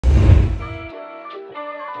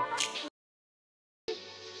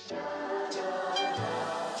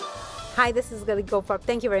Hi, this is Galit Goldfarb.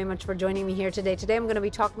 Thank you very much for joining me here today. Today I'm going to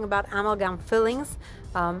be talking about amalgam fillings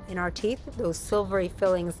in our teeth, those silvery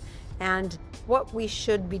fillings, and what we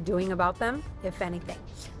should be doing about them, if anything.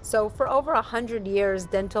 So for over 100 years,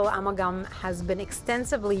 dental amalgam has been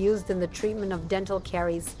extensively used in the treatment of dental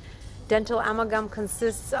caries. Dental amalgam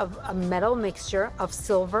consists of a metal mixture of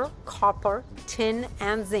silver, copper, tin,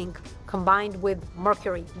 and zinc, combined with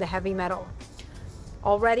mercury, the heavy metal.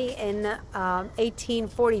 Already in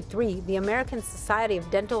 1843, the American Society of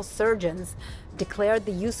Dental Surgeons declared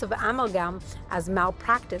the use of amalgam as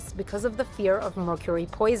malpractice because of the fear of mercury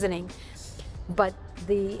poisoning. But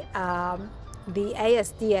the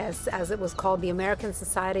ASDS, as it was called, the American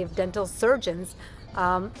Society of Dental Surgeons,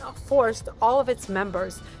 forced all of its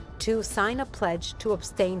members to sign a pledge to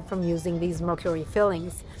abstain from using these mercury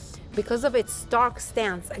fillings. Because of its stark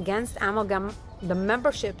stance against amalgam, the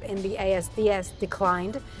membership in the ASDS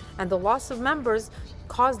declined, and the loss of members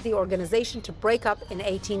caused the organization to break up in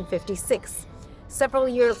 1856. Several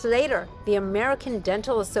years later, the American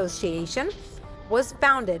Dental Association was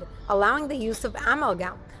founded, allowing the use of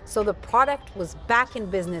amalgam, so the product was back in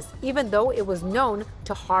business, even though it was known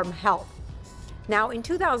to harm health. Now, in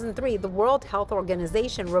 2003, the World Health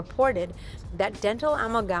Organization reported that dental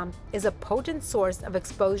amalgam is a potent source of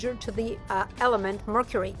exposure to the element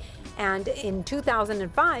mercury. And in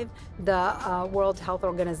 2005, the World Health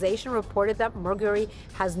Organization reported that mercury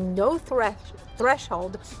has no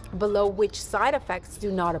threshold below which side effects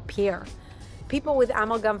do not appear. People with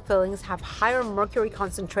amalgam fillings have higher mercury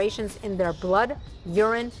concentrations in their blood,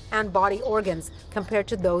 urine, and body organs compared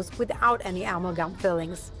to those without any amalgam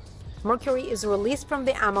fillings. Mercury is released from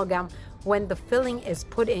the amalgam when the filling is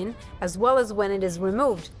put in, as well as when it is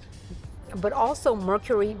removed. But also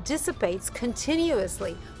mercury dissipates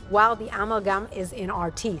continuously while the amalgam is in our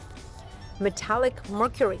teeth. Metallic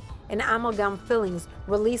mercury in amalgam fillings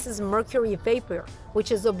releases mercury vapor,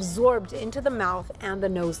 which is absorbed into the mouth and the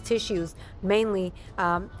nose tissues, mainly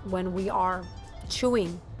when we are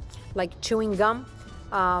chewing, like chewing gum.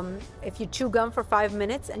 If you chew gum for 5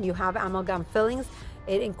 minutes and you have amalgam fillings,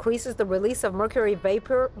 it increases the release of mercury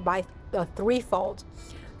vapor by threefold.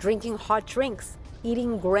 Drinking hot drinks,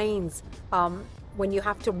 eating grains when you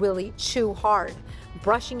have to really chew hard,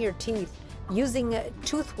 brushing your teeth, using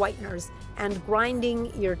tooth whiteners, and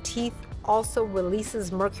grinding your teeth also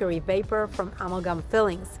releases mercury vapor from amalgam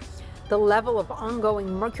fillings. The level of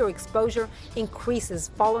ongoing mercury exposure increases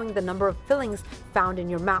following the number of fillings found in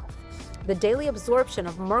your mouth. The daily absorption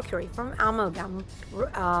of mercury from amalgam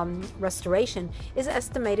restoration is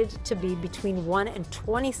estimated to be between 1 and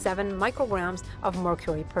 27 micrograms of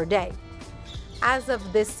mercury per day. As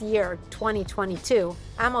of this year, 2022,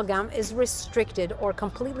 amalgam is restricted or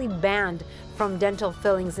completely banned from dental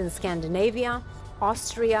fillings in Scandinavia,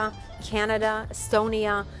 Austria, Canada,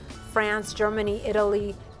 Estonia, France, Germany,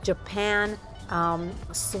 Italy, Japan,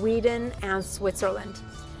 Sweden, and Switzerland.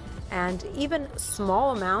 And even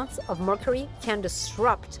small amounts of mercury can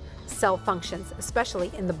disrupt cell functions, especially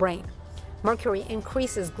in the brain. Mercury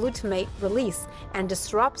increases glutamate release and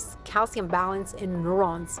disrupts calcium balance in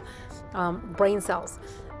neurons, brain cells.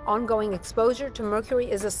 Ongoing exposure to mercury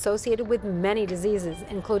is associated with many diseases,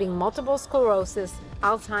 including multiple sclerosis,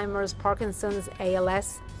 Alzheimer's, Parkinson's,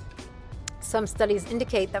 ALS. Some studies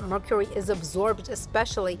indicate that mercury is absorbed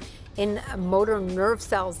especially in motor nerve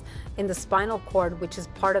cells in the spinal cord, which is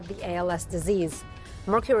part of the ALS disease.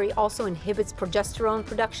 Mercury also inhibits progesterone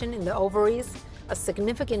production in the ovaries. A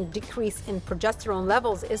significant decrease in progesterone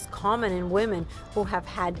levels is common in women who have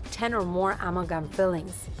had 10 or more amalgam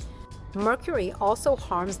fillings. Mercury also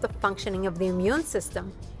harms the functioning of the immune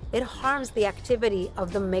system. It harms the activity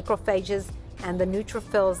of the macrophages and the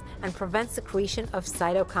neutrophils and prevents secretion of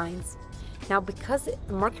cytokines. Now, because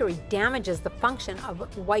mercury damages the function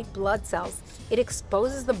of white blood cells, it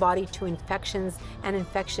exposes the body to infections and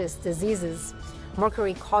infectious diseases.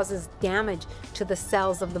 Mercury causes damage to the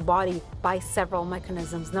cells of the body by several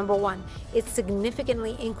mechanisms. Number one, it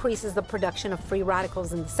significantly increases the production of free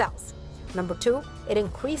radicals in the cells. Number two, it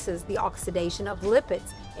increases the oxidation of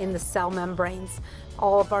lipids in the cell membranes.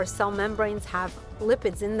 All of our cell membranes have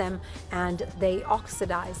lipids in them, and they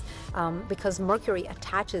oxidize because mercury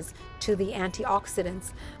attaches to the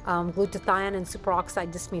antioxidants, glutathione and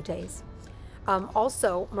superoxide dismutase.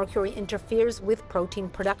 Also, mercury interferes with protein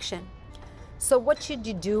production. So what should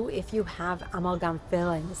you do if you have amalgam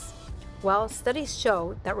fillings? Well, studies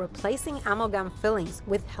show that replacing amalgam fillings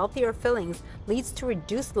with healthier fillings leads to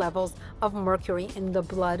reduced levels of mercury in the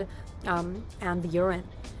blood and the urine.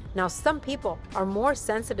 Now, some people are more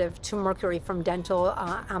sensitive to mercury from dental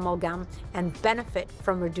amalgam and benefit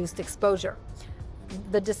from reduced exposure.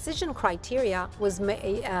 The decision criteria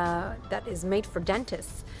that is made for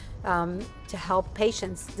dentists to help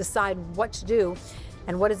patients decide what to do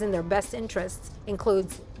and what is in their best interest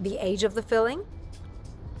includes the age of the filling.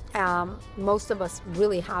 Most of us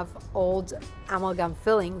really have old amalgam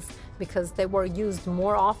fillings because they were used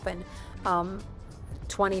more often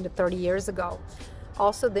 20 to 30 years ago.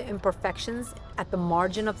 Also, the imperfections at the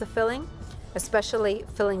margin of the filling, especially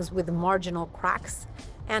fillings with marginal cracks,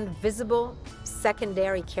 and visible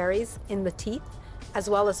secondary caries in the teeth, as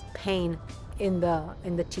well as pain in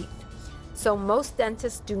the teeth. So most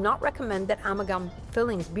dentists do not recommend that amalgam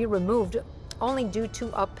fillings be removed only due to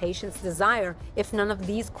a patient's desire if none of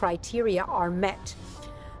these criteria are met.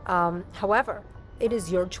 However, it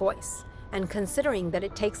is your choice. And considering that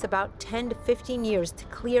it takes about 10 to 15 years to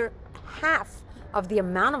clear half of the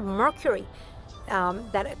amount of mercury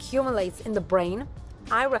that accumulates in the brain,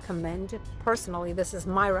 I recommend, personally, this is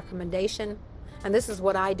my recommendation, and this is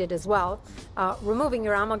what I did as well, removing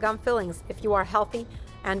your amalgam fillings if you are healthy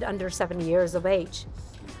and under 70 years of age.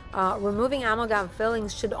 Removing amalgam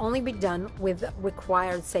fillings should only be done with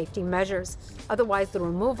required safety measures. Otherwise, the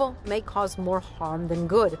removal may cause more harm than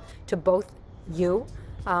good to both you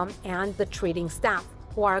and the treating staff,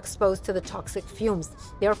 who are exposed to the toxic fumes.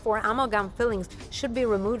 Therefore, amalgam fillings should be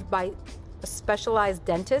removed by specialized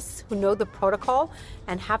dentists who know the protocol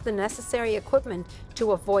and have the necessary equipment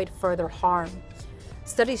to avoid further harm.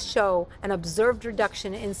 Studies show an observed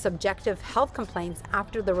reduction in subjective health complaints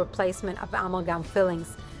after the replacement of amalgam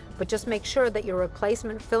fillings. But just make sure that your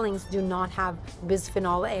replacement fillings do not have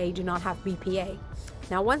bisphenol A, do not have BPA.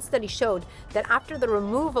 Now, one study showed that after the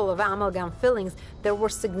removal of amalgam fillings, there were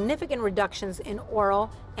significant reductions in oral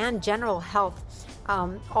and general health,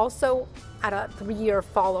 also at a 3-year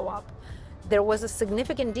follow-up. There was a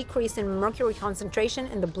significant decrease in mercury concentration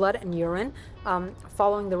in the blood and urine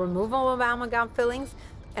following the removal of amalgam fillings.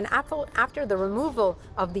 And after the removal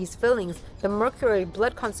of these fillings, the mercury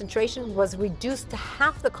blood concentration was reduced to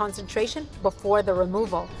half the concentration before the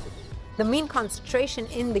removal. The mean concentration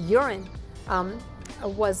in the urine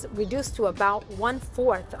was reduced to about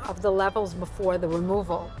 1/4 of the levels before the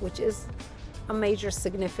removal, which is a major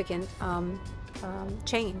significant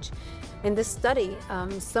change. In this study,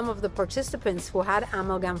 some of the participants who had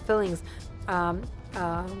amalgam fillings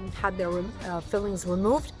had their fillings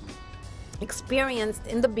removed, experienced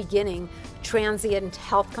in the beginning transient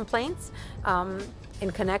health complaints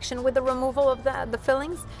in connection with the removal of the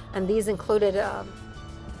fillings, and these included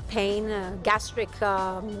pain, gastric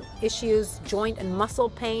issues, joint and muscle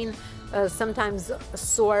pain, sometimes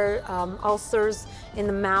sore ulcers in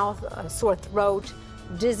the mouth, sore throat,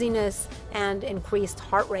 dizziness, and increased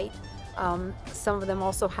heart rate. Some of them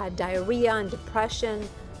also had diarrhea and depression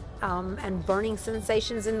and burning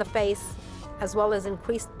sensations in the face, as well as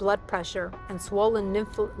increased blood pressure and swollen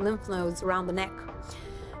lymph nodes around the neck.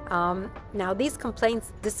 Now, these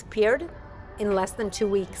complaints disappeared in less than 2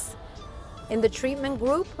 weeks. In the treatment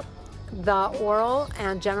group, the oral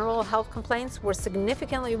and general health complaints were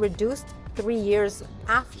significantly reduced 3 years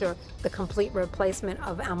after the complete replacement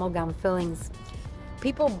of amalgam fillings.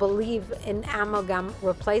 People believe in amalgam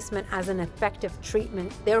replacement as an effective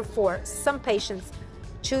treatment. Therefore, some patients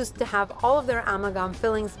choose to have all of their amalgam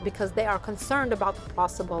fillings because they are concerned about the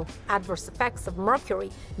possible adverse effects of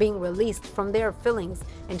mercury being released from their fillings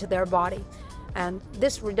into their body. And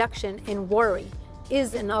this reduction in worry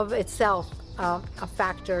is in of itself a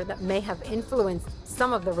factor that may have influenced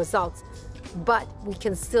some of the results, but we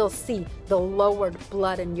can still see the lowered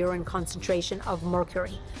blood and urine concentration of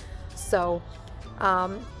mercury. So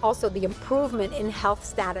also the improvement in health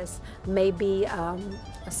status may be,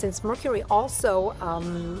 since mercury also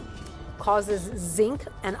causes zinc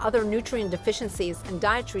and other nutrient deficiencies, and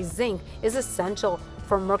dietary zinc is essential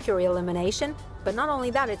for mercury elimination. But not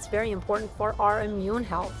only that, it's very important for our immune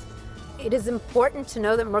health. It is important to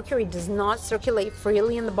know that mercury does not circulate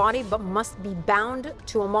freely in the body, but must be bound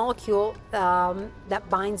to a molecule that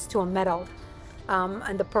binds to a metal.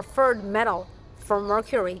 And the preferred metal for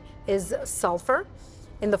mercury is sulfur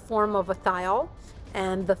in the form of a thiol.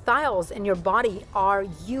 And the thiols in your body are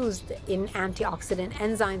used in antioxidant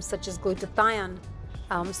enzymes such as glutathione.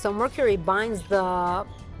 So mercury binds the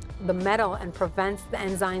metal and prevents the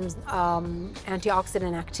enzyme's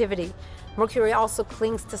antioxidant activity. Mercury also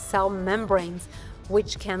clings to cell membranes,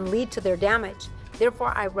 which can lead to their damage.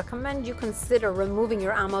 Therefore, I recommend you consider removing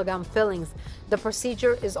your amalgam fillings. The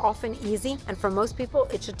procedure is often easy, and for most people,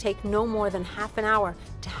 it should take no more than half an hour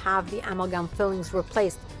to have the amalgam fillings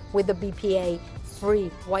replaced with the BPA-free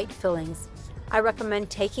white fillings. I recommend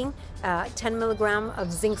taking 10 milligrams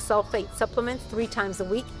of zinc sulfate supplements 3 times a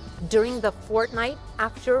week during the fortnight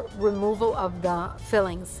after removal of the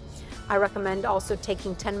fillings. I recommend also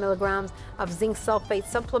taking 10 milligrams of zinc sulfate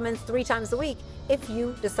supplements 3 times a week if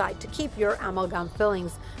you decide to keep your amalgam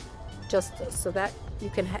fillings, just so that you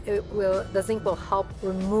can the zinc will help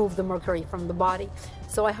remove the mercury from the body.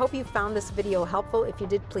 So I hope you found this video helpful. If you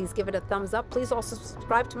did, please give it a thumbs up. Please also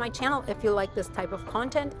subscribe to my channel if you like this type of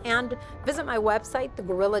content, and visit my website,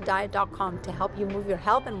 thegorilladiet.com, to help you move your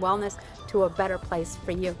health and wellness to a better place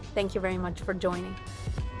for you. Thank you very much for joining.